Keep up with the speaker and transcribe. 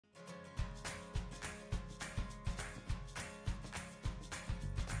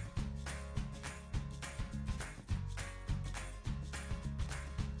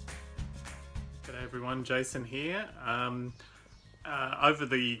everyone, Jason here. Over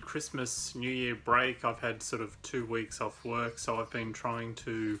the Christmas New Year break I've had sort of 2 weeks off work, so I've been trying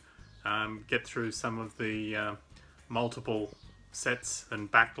to get through some of the multiple sets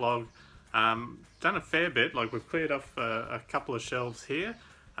and backlog. Done a fair bit, like we've cleared off a couple of shelves here.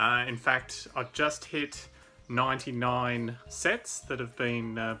 In fact, I've just hit 99 sets that have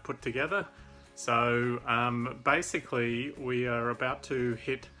been put together. So basically we are about to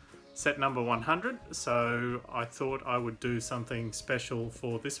hit set number 100, so I thought I would do something special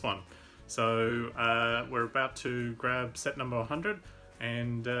for this one. So we're about to grab set number 100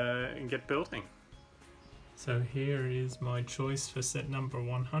 and get building. So here is my choice for set number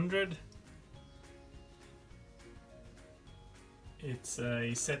 100. It's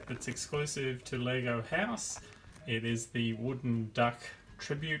a set that's exclusive to Lego House. It is the Wooden Duck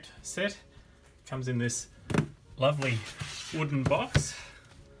Tribute set. Comes in this lovely wooden box.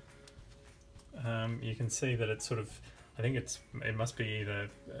 You can see that it's sort of, I think it must be either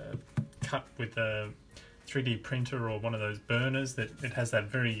cut with a 3D printer or one of those burners, that it has that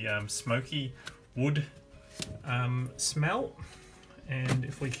very smoky wood smell. And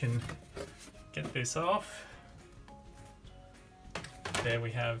if we can get this off, there we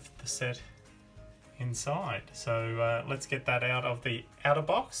have the set inside. So let's get that out of the outer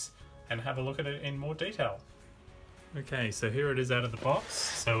box and have a look at it in more detail. Okay, so here it is out of the box.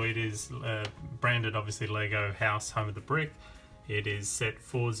 So it is branded obviously Lego House Home of the Brick. It is set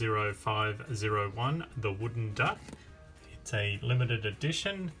 40501, the Wooden Duck. It's a limited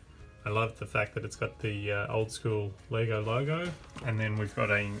edition. I love the fact that it's got the old school Lego logo, and then we've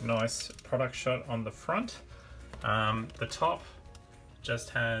got a nice product shot on the front. The top just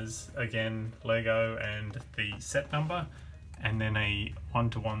has, again, Lego and the set number, and then a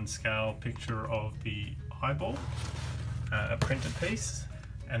 1:1 scale picture of the eyeball, a printed piece.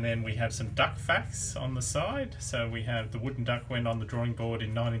 And then we have some duck facts on the side. So we have the wooden duck went on the drawing board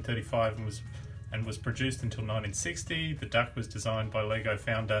in 1935 and was produced until 1960. The duck was designed by Lego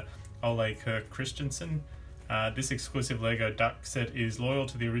founder Ole Kirk Christensen. This exclusive Lego duck set is loyal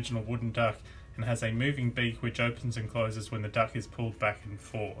to the original wooden duck and has a moving beak which opens and closes when the duck is pulled back and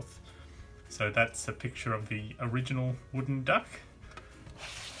forth. So that's a picture of the original wooden duck.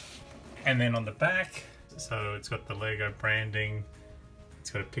 And then on the back, so it's got the Lego branding. It's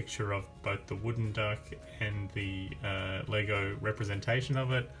got a picture of both the wooden duck and the Lego representation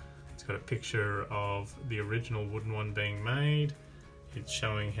of it. It's got a picture of the original wooden one being made. It's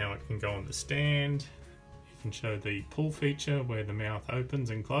showing how it can go on the stand. You can show the pull feature where the mouth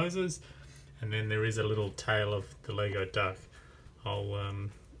opens and closes. And then there is a little tail of the Lego duck. I'll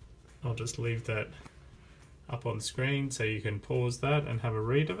just leave that up on screen so you can pause that and have a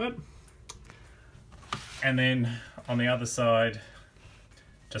read of it. And then on the other side,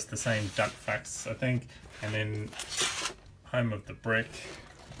 just the same duck facts, I think, and then Home of the Brick,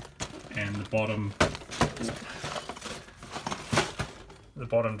 and the bottom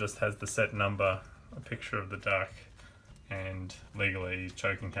just has the set number, a picture of the duck, and legalese,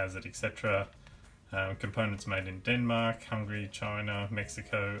 choking hazard, etc. Components made in Denmark, Hungary, China,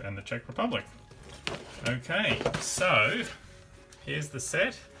 Mexico, and the Czech Republic. Okay, so here's the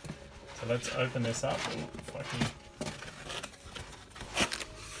set. So let's open this up. If I can.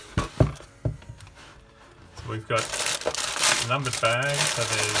 So we've got numbered bags. So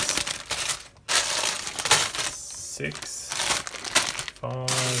there's 6, 5,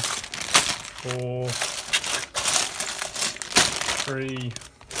 4, 3,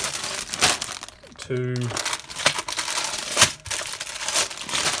 2, and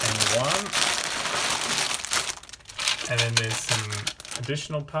 1. And then there's some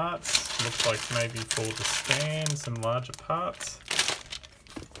additional parts. Looks like maybe for the stand, some larger parts.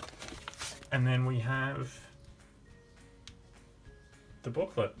 And then we have the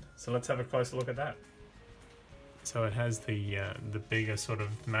booklet. So let's have a closer look at that. So it has the bigger sort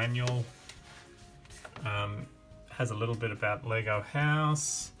of manual. Has a little bit about Lego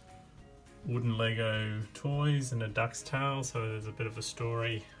House, wooden Lego toys, and a duck's tail. So there's a bit of a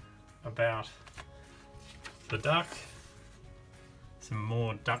story about the duck. Some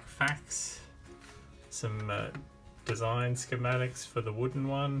more duck facts, some design schematics for the wooden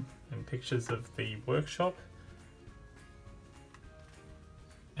one, and pictures of the workshop.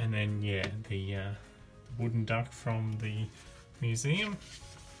 And then, yeah, the wooden duck from the museum.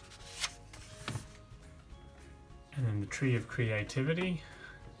 And then the Tree of Creativity,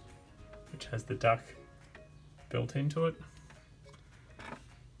 which has the duck built into it.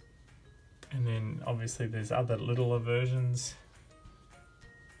 And then obviously there's other littler versions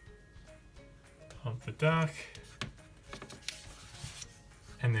of the duck.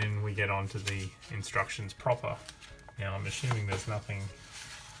 And then we get on to the instructions proper. Now I'm assuming there's nothing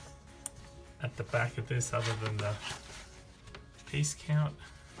at the back of this other than the piece count.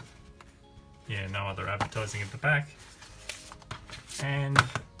 Yeah, no other advertising at the back. And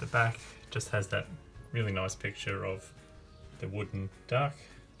the back just has that really nice picture of the wooden duck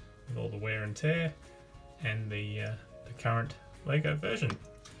with all the wear and tear, and the current Lego version.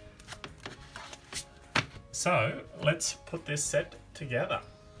 So let's put this set together.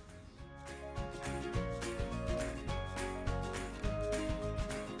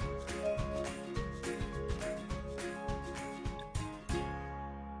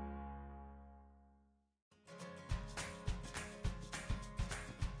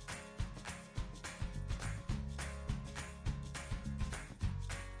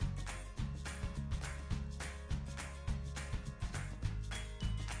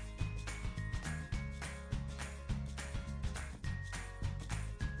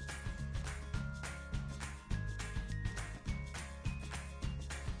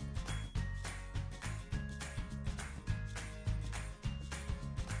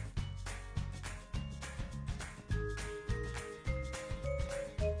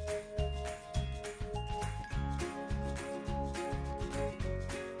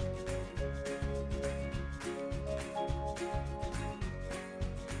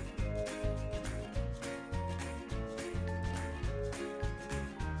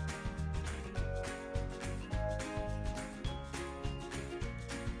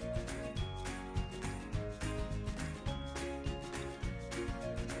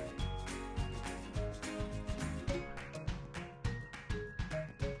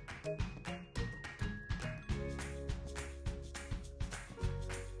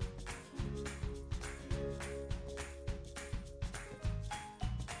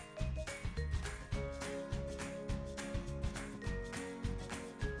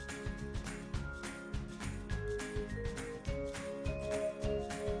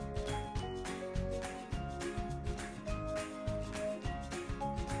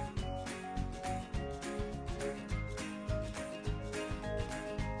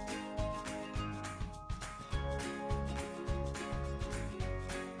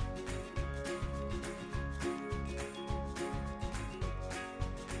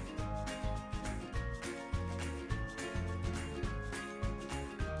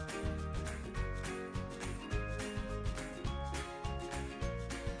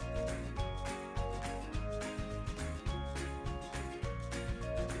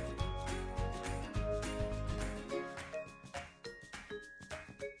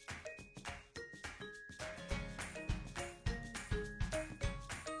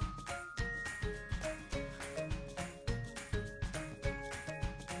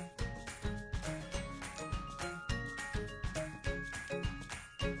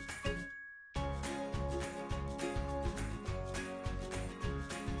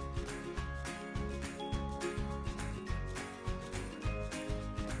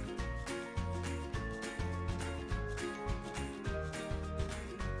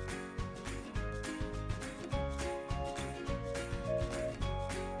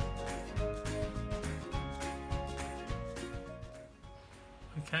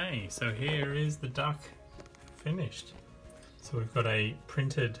 Okay, so here is the duck finished. So we've got a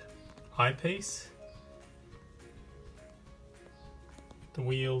printed eyepiece, the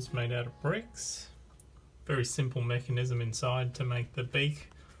wheels made out of bricks, very simple mechanism inside to make the beak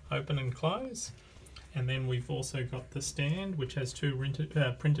open and close, and then we've also got the stand which has two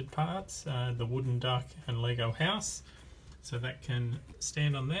printed parts, the wooden duck and Lego house, so that can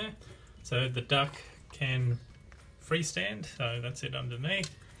stand on there. So the duck can freestand, so that's it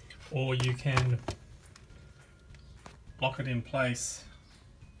underneath, or you can lock it in place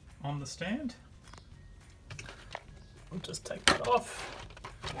on the stand. I'll just take that off.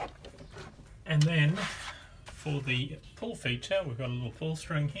 And then for the pull feature, we've got a little pull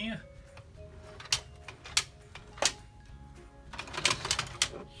string here.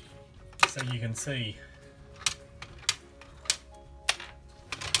 So you can see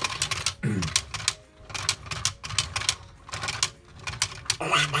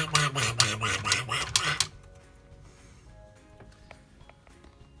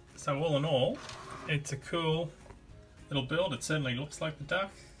so all in all, it's a cool little build. It certainly looks like the duck.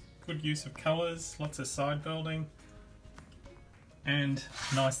 Good use of colours, lots of side building, and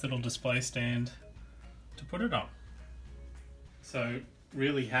nice little display stand to put it on. So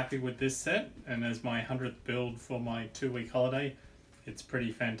really happy with this set, and as my 100th build for my 2-week holiday, it's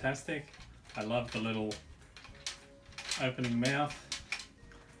pretty fantastic. I love the little opening mouth.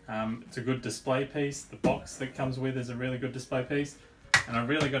 It's a good display piece. The box that comes with is a really good display piece. And I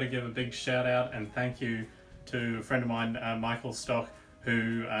really got to give a big shout out and thank you to a friend of mine, Michael Stock,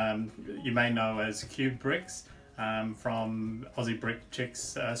 who you may know as Cubedbricks from Aussie Brick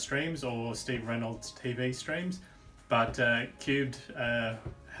Chicks streams or Steve Reynolds TV streams. But Cubed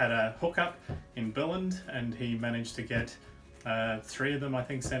had a hookup in Billund, and he managed to get 3 of them, I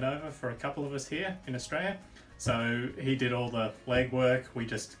think, sent over for a couple of us here in Australia. So he did all the legwork. We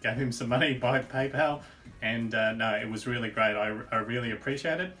just gave him some money by PayPal, and no, it was really great. I really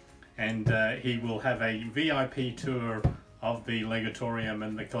appreciate it. And he will have a VIP tour of the Legotorium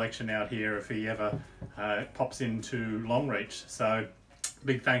and the collection out here if he ever pops into Longreach. So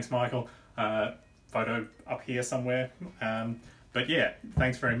big thanks, Michael. Photo up here somewhere. But yeah,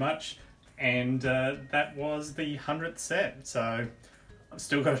 thanks very much. And that was the 100th set. So I've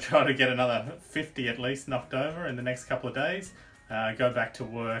still got to try to get another 50 at least knocked over in the next couple of days. Go back to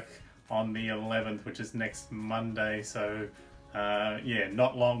work on the 11th, which is next Monday. So yeah,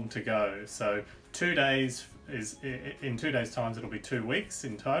 not long to go. So 2 days is, in 2 days times, it'll be 2 weeks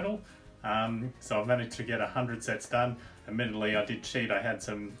in total. So I've managed to get 100 sets done. Admittedly, I did cheat. I had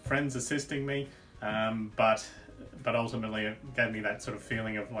some friends assisting me, but ultimately it gave me that sort of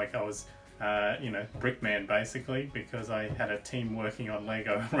feeling of like I was you know, Brickman basically, because I had a team working on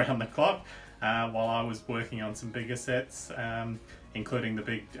Lego around the clock while I was working on some bigger sets, including the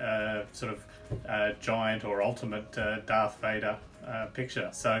big sort of giant or ultimate Darth Vader picture.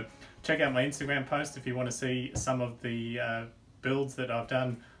 So check out my Instagram post if you want to see some of the builds that I've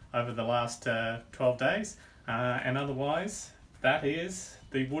done over the last 12 days. And otherwise, that is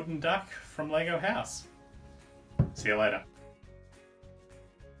the wooden duck from Lego House. See you later.